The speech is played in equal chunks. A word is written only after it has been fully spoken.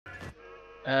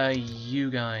You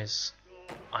guys,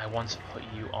 I want to put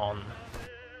you on.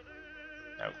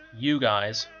 No, you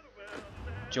guys,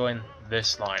 join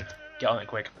this line. Get on it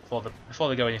quick before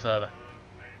they go any further.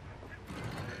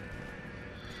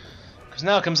 Because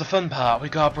now comes the fun part. We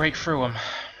gotta break through them.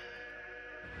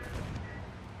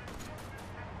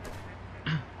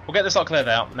 We'll get this lot cleared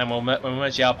out, and then we'll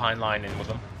merge the Alpine line in with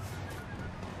them.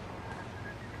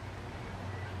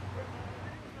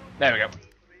 There we go.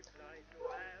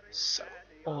 So,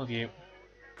 all of you,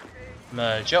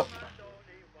 merge up.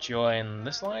 Join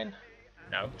this line.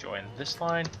 No, join this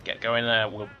line. Get going there.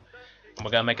 We're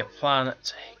gonna make a plan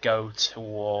to go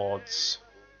towards.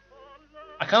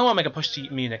 I kind of want to make a push to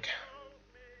Munich.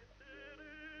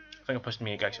 I think a push to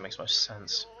Munich actually makes most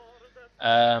sense.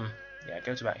 Yeah,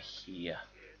 go to about here.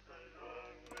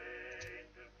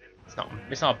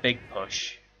 It's not a big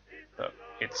push, but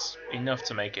it's enough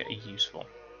to make it useful.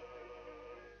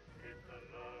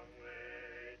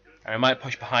 And we might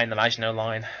push behind the Maginot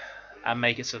line and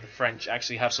make it so the French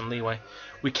actually have some leeway.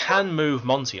 We can move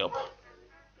Monty up.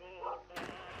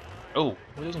 Oh,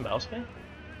 we're losing battles here?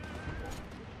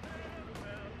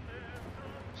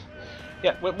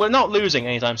 Yeah, we're not losing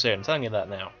anytime soon, I'm telling you that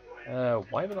now.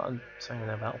 Why have we got saying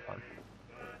no battle plan?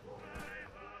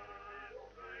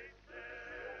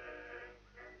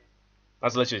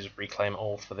 Let's literally just reclaim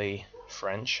all for the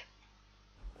French,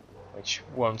 which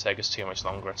won't take us too much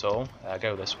longer at all.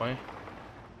 Go this way.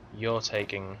 You're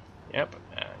taking, yep,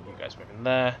 and you guys moving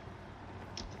there.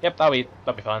 Yep, that'll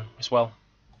be fine as well.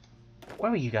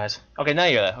 Where are you guys? Okay, now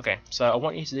you're there. Okay, so I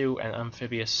want you to do an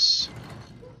amphibious,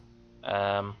 do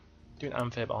an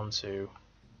amphib onto,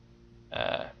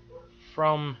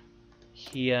 from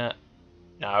here.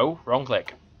 No, wrong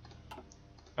click.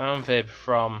 Amphib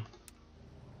from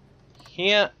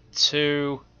here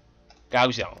to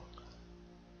Gaoxiong.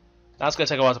 That's going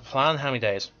to take a while to plan. How many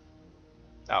days?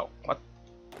 Oh, what?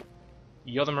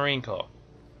 You're the Marine Corps.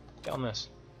 Get on this.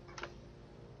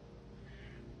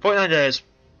 49 days. To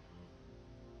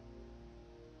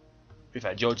be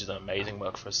fair, George has done amazing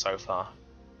work for us so far.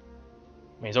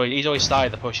 I mean, he's always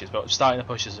started the pushes, but starting the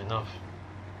pushes is enough.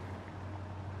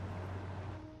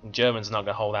 And Germans are not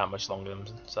going to hold out much longer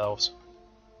themselves.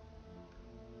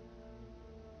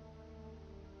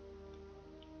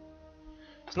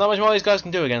 There's not much more these guys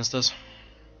can do against us.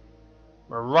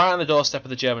 We're right on the doorstep of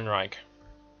the German Reich.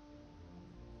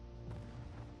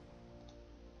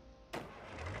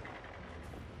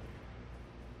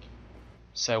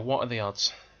 So what are the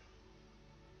odds?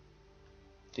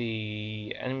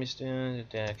 The enemies doing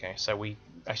okay, so we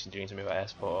actually do need to move our air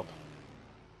support up.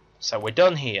 So we're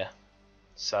done here.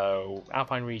 So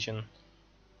Alpine region.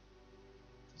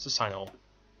 Let's assign all.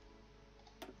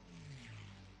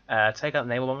 Take out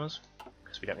naval bombers,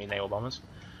 because we don't need naval bombers.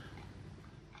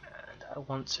 And I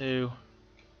want to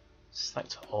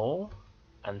select all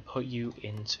and put you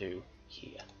into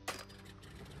here.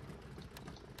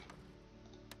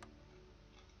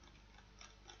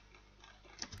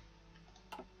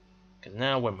 Because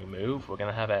now when we move, we're going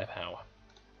to have air power.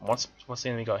 What's the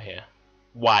enemy got here?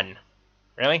 1.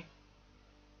 Really?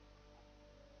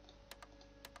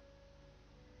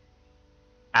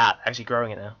 Ah, actually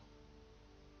growing it now.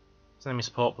 Enemy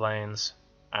support planes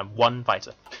and 1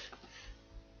 fighter.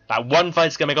 That 1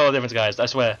 fighter's going to make all the difference, guys, I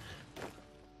swear.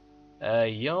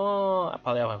 Your part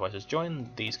of the Alpine fighters,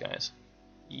 join these guys.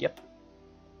 Yep.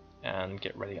 And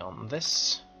get ready on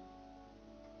this.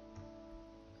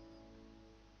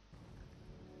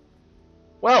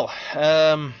 Well,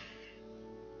 I'm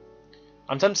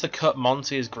tempted to cut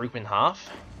Monty's group in half.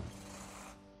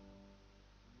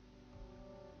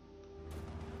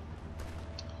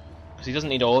 Because he doesn't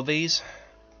need all of these.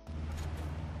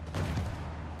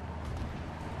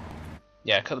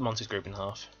 Yeah, cut the Monty's group in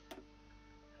half.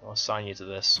 I'll assign you to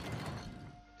this.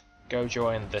 Go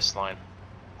join this line.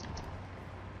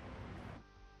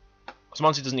 Because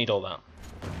Monty doesn't need all that.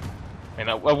 I mean,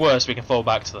 at worst, we can fall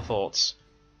back to the forts.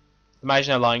 The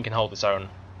Maginot Line can hold its own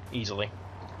easily.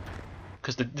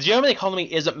 Because the German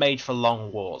economy isn't made for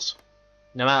long wars.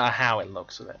 No matter how it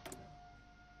looks at it.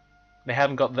 They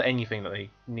haven't got anything that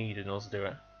they need in order to do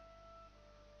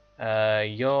it.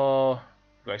 Your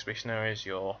expeditionaries,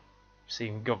 your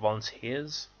receiving good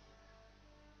volunteers.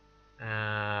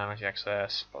 Magic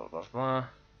access, blah blah blah.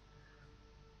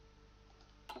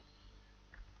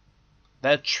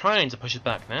 They're trying to push it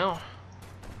back now.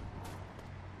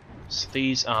 So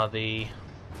these are the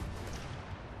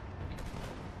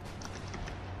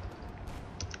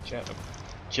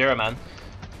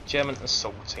German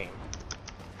assault team.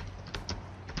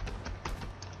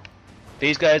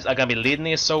 These guys are going to be leading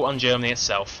the assault on Germany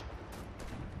itself.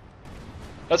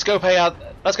 Let's go pay out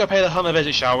Let's go pay the Hun a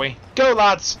visit, shall we? Go,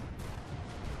 lads!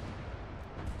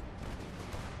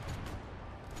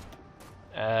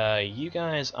 You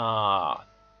guys are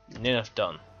near enough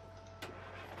done.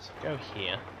 So go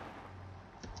here.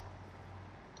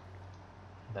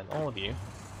 And then all of you.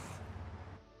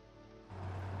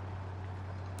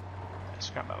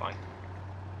 Scrap that line.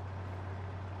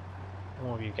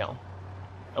 All of you get on.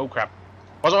 Oh crap.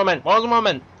 Wasn't what I meant! Wasn't what I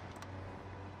meant!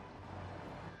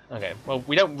 Okay, well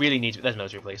we don't really need to, there's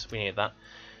military police, we need that.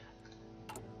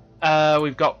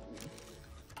 We've got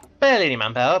barely any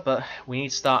manpower, but we need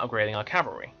to start upgrading our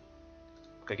cavalry.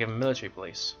 Okay, give them military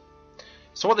police.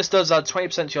 So what this does is add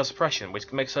 20% to your suppression,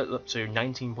 which makes it up to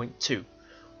 19.2.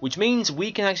 Which means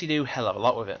we can actually do a hell of a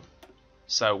lot with it.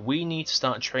 So we need to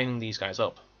start training these guys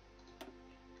up.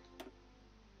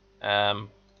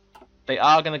 They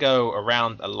are going to go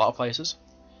around a lot of places.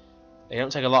 They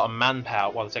don't take a lot of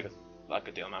manpower. Well, they take a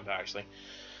good deal of manpower, actually.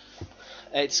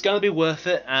 It's going to be worth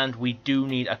it, and we do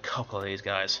need a couple of these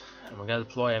guys. And we're going to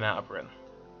deploy them out of Britain.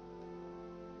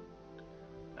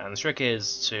 And the trick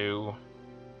is to...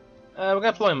 we're going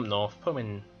to deploy them up north. Put them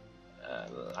in...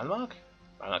 Landmark?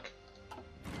 Landmark.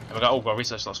 And we got... Oh, we've got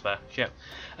research loss there. Shit.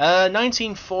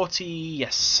 1940...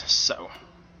 Yes, so...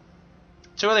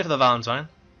 Too early for the Valentine.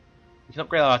 We can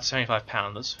upgrade our to 75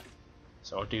 pounders,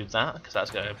 so I'll do that because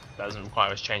that doesn't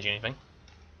require us changing anything.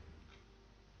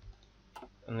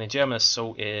 And the German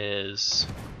assault is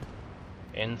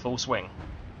in full swing.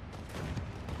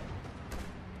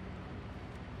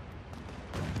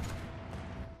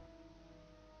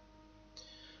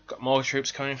 Got more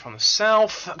troops coming from the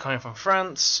south, coming from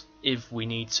France. If we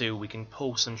need to, we can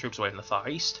pull some troops away from the Far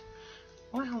East.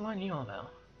 What the hell line are you on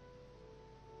about?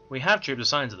 We have troops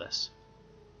assigned to this.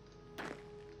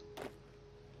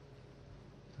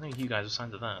 I think you guys are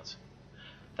assigned to that.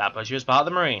 That puts you as part of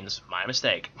the Marines. My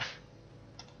mistake.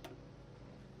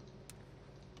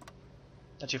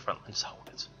 That's your front line, just hold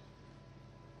it.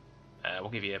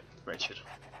 We'll give you Richard.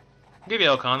 We'll give you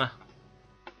O'Connor.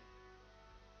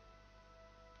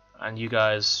 And you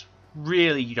guys,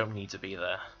 really, you don't need to be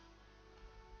there.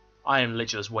 I am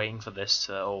literally just waiting for this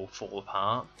to all fall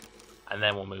apart, and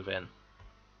then we'll move in.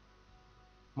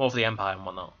 More for the Empire and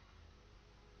whatnot.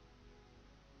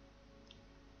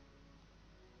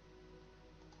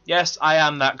 Yes, I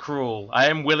am that cruel. I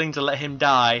am willing to let him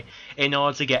die in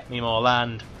order to get me more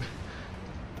land.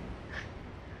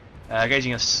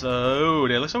 Engaging us so...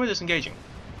 It looks like we're disengaging.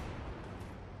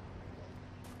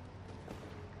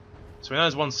 So we know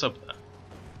there's one sub there.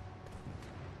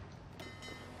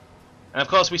 And of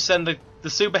course we send the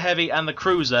Super Heavy and the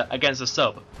Cruiser against the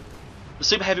sub. The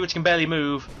Super Heavy, which can barely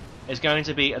move, is going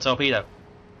to be a torpedo.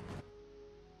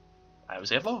 I don't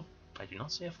see a flaw. I do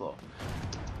not see a flaw.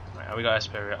 Right, have we got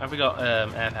Superior? Have we got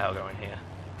air power going here?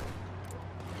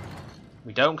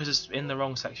 We don't, because it's in the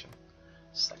wrong section.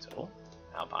 Select all.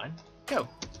 Alpine. Go.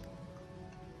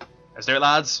 Let's do it,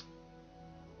 lads.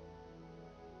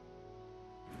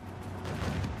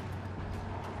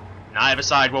 Neither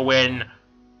side will win.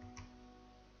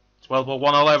 It's World War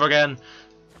I all over again. To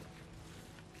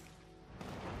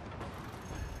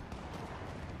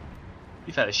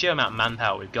be fair, the sheer amount of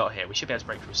manpower we've got here, we should be able to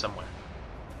break through somewhere.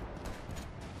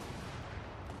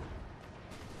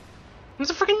 There's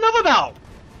a freaking Nova Bell!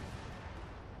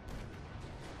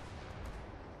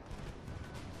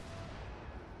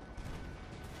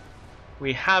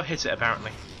 We have hit it,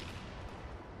 apparently.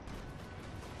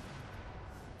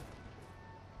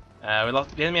 We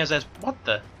lost. The enemy has theirs. What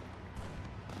the?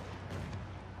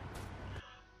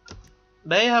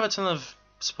 They have a ton of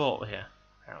support here,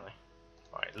 apparently.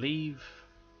 Right, leave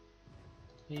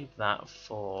that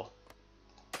for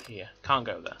here. Can't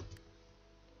go there.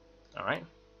 Alright.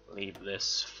 Leave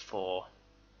this for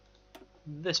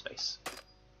this base.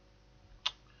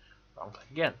 Wrong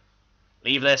click again.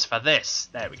 Leave this for this.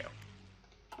 There we go.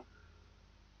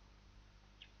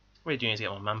 Really do need to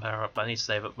get my manpower up. I need to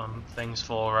save up my things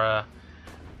for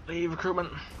leave recruitment.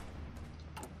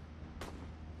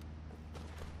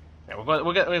 Yeah,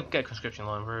 we'll get conscription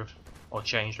law improved, or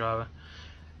changed rather.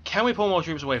 Can we pull more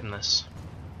troops away from this?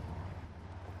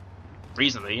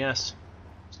 Reasonably, yes.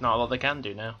 It's not a lot they can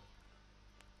do now.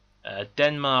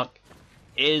 Denmark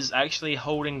is actually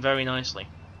holding very nicely.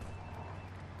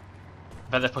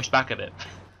 In fact, they've pushed back a bit.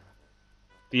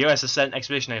 The US has sent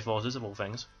expeditionary forces, of all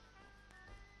things.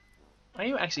 Are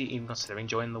you actually even considering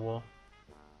joining the war?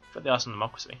 But they are some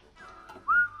democracy.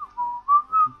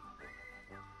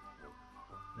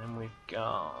 Then we've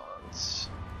got...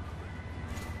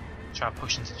 Try to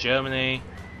push into Germany.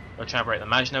 We'll try to break the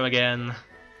Maginot again.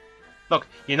 Look,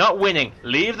 you're not winning.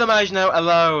 Leave the Maginot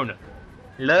alone.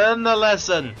 Learn the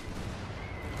lesson.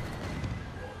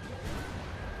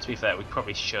 To be fair, we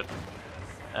probably should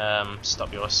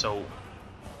stop your assault.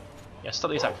 Yeah,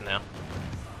 stop the attack for now.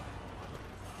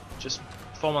 Just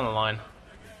form on the line.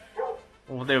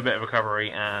 We'll do a bit of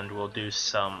recovery and we'll do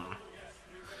some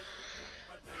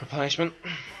replenishment.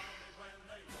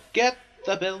 Get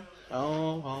the bill.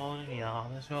 Oh, yeah,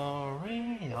 the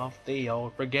story of the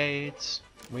old brigades.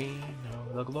 We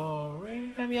know the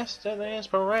glory of yesterday's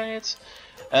parades.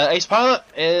 Ace pilot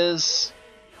is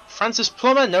Francis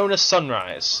Plummer, known as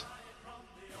Sunrise.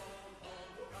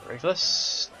 Ready for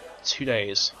this? 2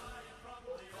 days.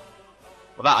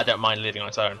 Well, that I don't mind leaving on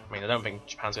its own. I mean, I don't think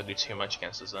Japan's going to do too much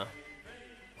against us there.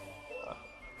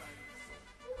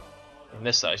 And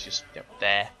this side is just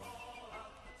there.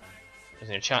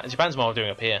 Japan's more doing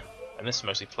up here, and this is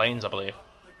mostly planes, I believe.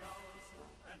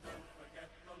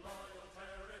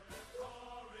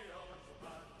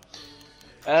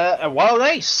 A wild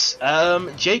ace,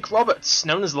 Jake Roberts,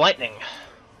 known as Lightning.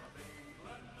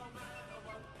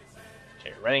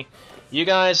 Okay, ready? You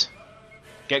guys,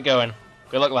 get going.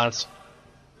 Good luck, lads.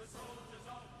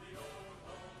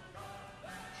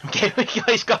 Okay,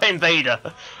 he's got Invader.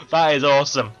 That is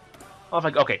awesome.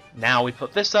 Okay, now we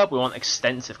put this up. We want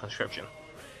extensive conscription,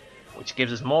 which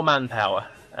gives us more manpower.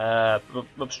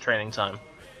 Ups training time.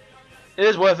 It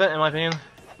is worth it, in my opinion.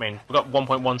 I mean, we've got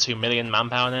 1.12 million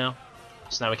manpower now,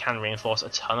 so now we can reinforce a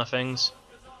ton of things.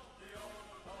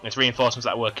 And it's reinforcements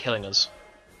that were killing us.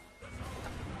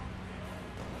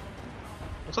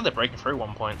 Looks like they're breaking through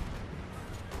 1 point.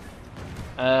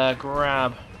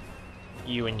 Grab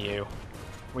you and you.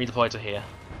 Redeploy to here.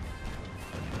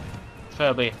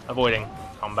 Preferably avoiding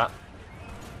combat.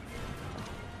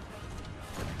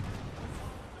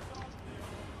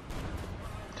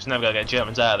 Because never gonna get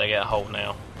Germans out, they get a hold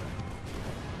now.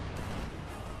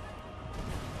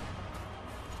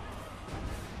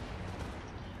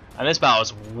 And this battle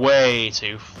is way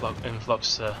too in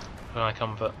flux for my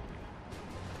comfort.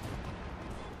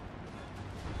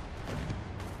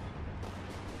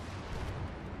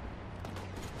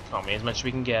 Can't be as much as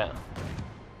we can get.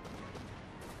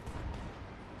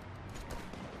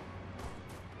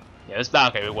 Yeah, this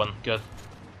battle, okay, we won. Good.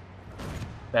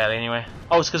 Barely, anyway.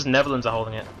 Oh, it's because the Netherlands are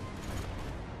holding it.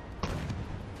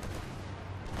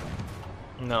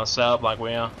 No, set up like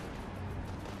we are.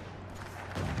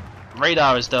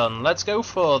 Radar is done. Let's go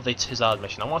for the Tizard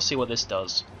mission. I want to see what this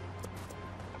does.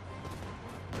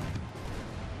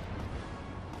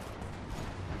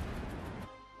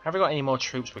 Have we got any more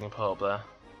troops we can put up there?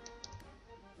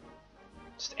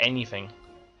 Just anything.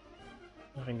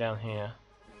 Nothing down here.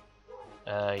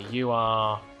 You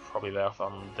are probably there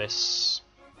on this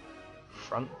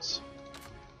front.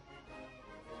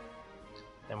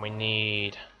 Then we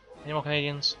need any more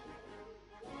Canadians?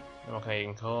 No more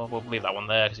Canadian Corps. We'll leave that one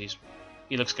there because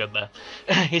he looks good there.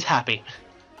 He's happy.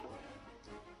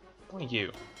 What are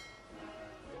you?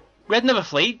 We had another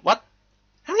fleet? What?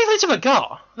 How many fleets have I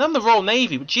got? I'm the Royal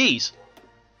Navy, but jeez.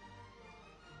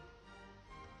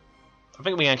 I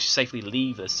think we can actually safely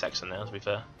leave this section now, to be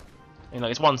fair. I mean,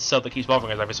 like, it's one sub that keeps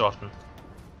bothering us every so often.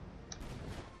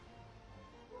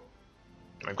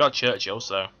 We've got Churchill,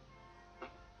 so...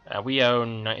 we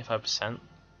own 95%.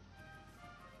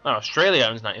 Oh, Australia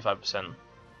owns 95%.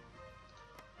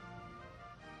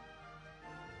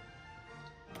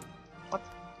 What?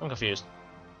 I'm confused.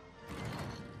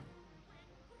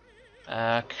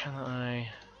 Can I...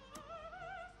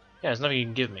 Yeah, there's nothing you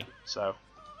can give me, so...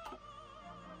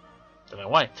 Don't know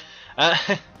why.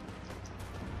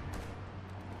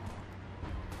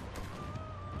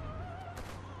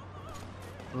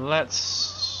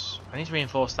 Let's... I need to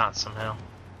reinforce that somehow.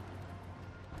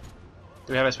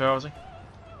 Do we have Esperanza?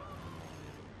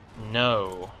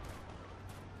 No.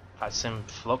 That's in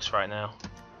flux right now.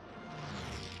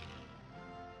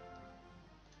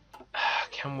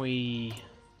 Can we...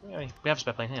 We have a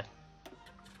spare plane here.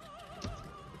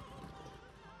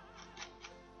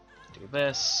 Do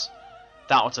this.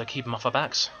 That ought to keep them off our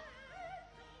backs.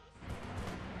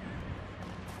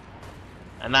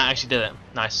 And that actually did it.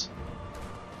 Nice.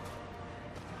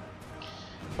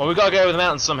 Well, we've got to go over the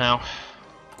mountains somehow.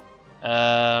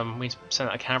 We need to send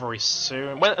out a cavalry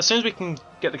soon. As soon as we can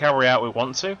get the cavalry out, we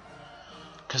want to.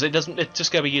 Because it's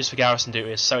just going to be used for garrison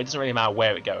duties, so it doesn't really matter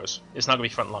where it goes. It's not going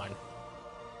to be front line.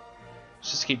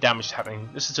 It's just to keep damage happening.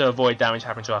 This is to avoid damage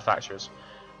happening to our factories.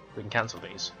 We can cancel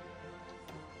these.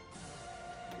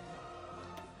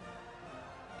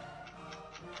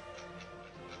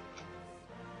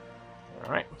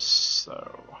 Alright,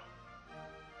 so...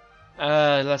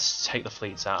 let's take the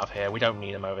fleets out of here. We don't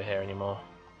need them over here anymore.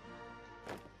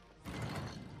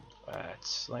 Let's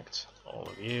select all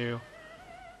of you.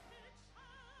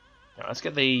 Now, let's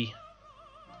get the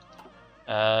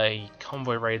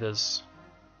Convoy raiders.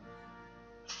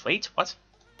 Fleet? What?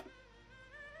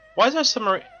 Why is there a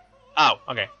submarine? Oh,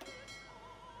 okay.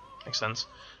 Makes sense.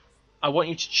 I want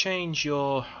you to change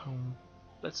your...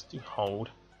 let's do hold.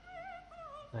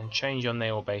 And change your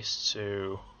naval base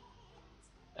to...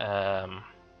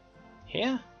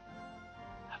 here?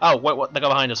 Oh, wait, what? They got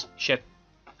behind us. Shit.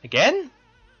 Again?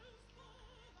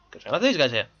 Good thing. Let these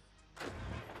guys here.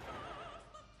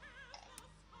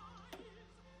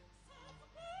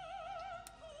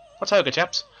 What's okay,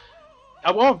 chaps?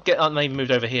 I won't get that name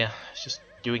moved over here. It's just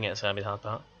doing it is going to be the hard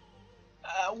part.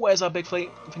 Where's our big fleet?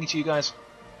 I'm thinking to you guys.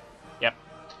 Yep.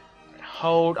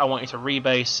 Hold. I want you to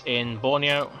rebase in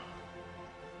Borneo.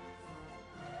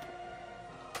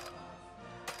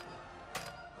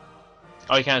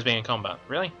 Oh, you count as being in combat.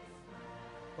 Really?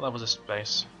 What level was this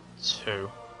base? 2. You're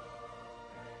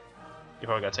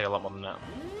probably going to take a lot more than that.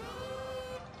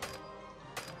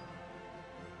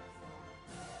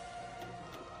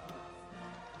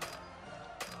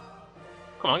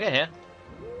 Come on, get here.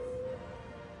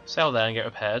 Sail there and get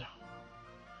repaired.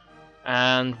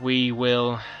 And we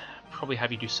will probably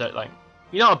have you do so. Like,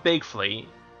 you're not a big fleet.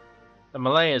 The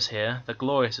Malaya's here. The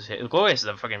Glorious is here. The Glorious is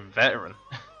a fucking veteran.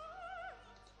 I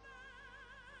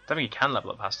don't think you can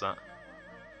level up past that.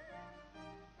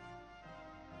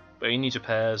 But you need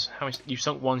repairs. How much? You've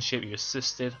sunk one ship. You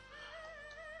assisted.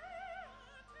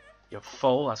 You're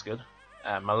full. That's good.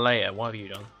 Malaya, what have you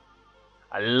done?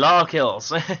 A lot of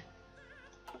kills.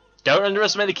 Don't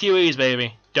underestimate the QEs,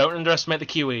 baby. Don't underestimate the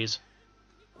QEs.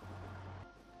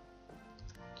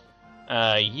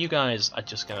 You guys are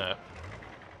just gonna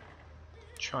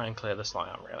try and clear this line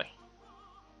out, really.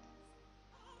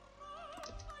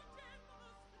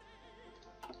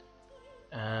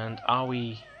 And are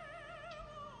we...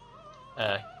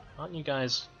 aren't you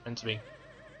guys meant to be...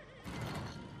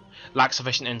 Lack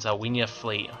sufficient intel, we need a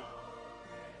fleet.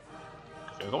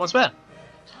 We've got one spare.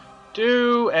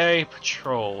 Do a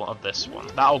patrol of this one.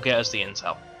 That'll get us the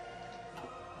intel.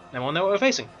 Then we'll know what we're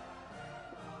facing.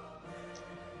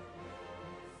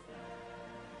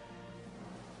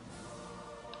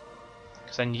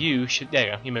 Because then you should... There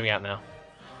you go, you're moving out now.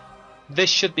 This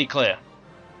should be clear.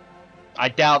 I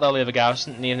doubt they'll leave a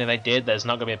garrison, and even if they did, there's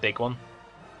not going to be a big one.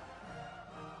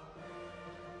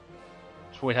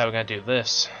 It's weird how we're going to do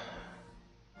this.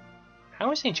 How are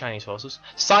we seeing Chinese forces?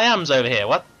 Siam's over here,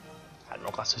 what?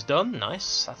 Admiral class is done,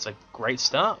 nice, that's a great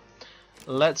start.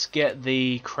 Let's get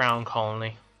the Crown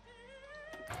Colony.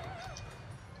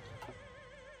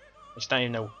 Which I don't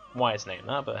even know why it's named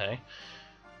that, but hey.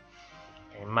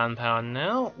 Okay, manpower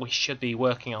now, we should be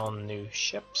working on new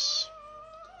ships.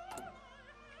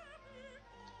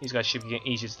 These guys should be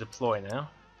getting easier to deploy now.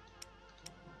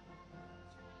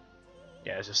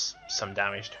 Yeah, there's just some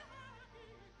damaged.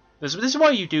 This is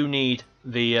why you do need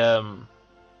the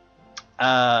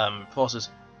forces,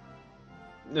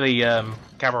 the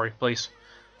cavalry, police,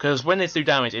 because when they do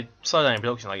damage, it slows down in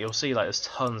production. Like you'll see, like there's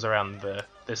tons around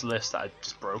this list that are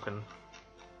just broken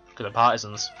because of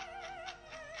partisans.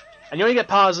 And you only get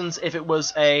partisans if it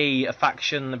was a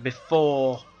faction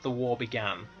before the war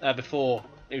began, before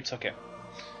who took it.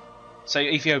 So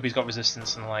Ethiopia's got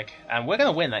resistance and like, and we're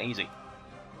gonna win that easy.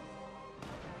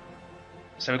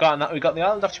 So we got the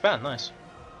island off Japan, nice.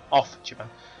 Off Japan.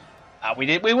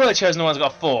 We were chosen the ones that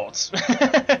got forts.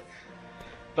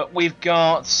 But we've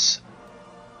got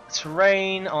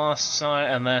terrain on our side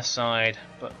and their side,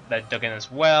 but they're dug in as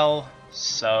well.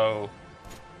 So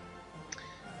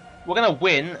we're gonna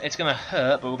win. It's gonna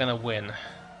hurt, but we're gonna win.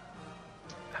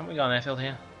 Haven't we got an airfield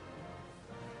here?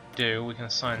 We can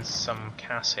assign some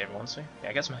CAS here if we want to.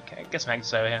 Yeah, get some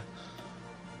Hectors over here.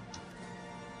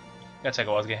 Gonna take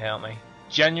a while to get here, aren't they?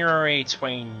 January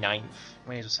 29th.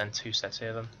 We need to send 2 sets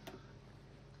here then.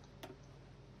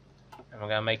 And we're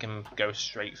gonna make them go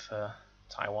straight for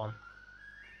Taiwan.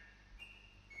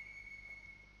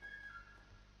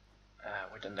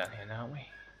 We're done down here now, aren't we?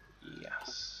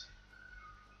 Yes.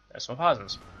 There's some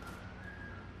partisans.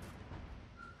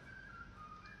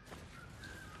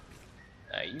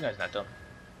 You guys are not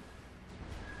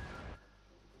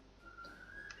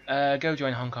done. Go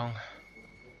join Hong Kong.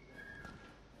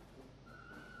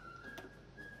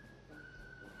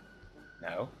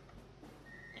 No.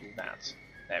 Do that.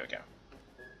 There we go.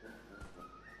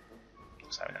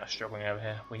 So we're now struggling over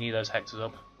here. We need those Hectors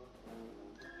up.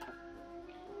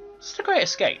 It's a great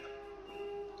escape.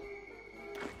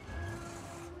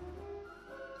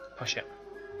 Push it.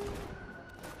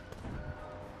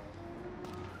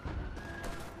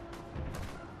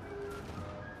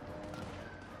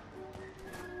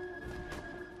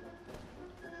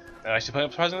 They're actually putting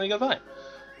up surprisingly good fight.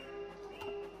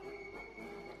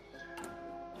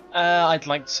 I'd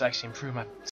like to actually improve my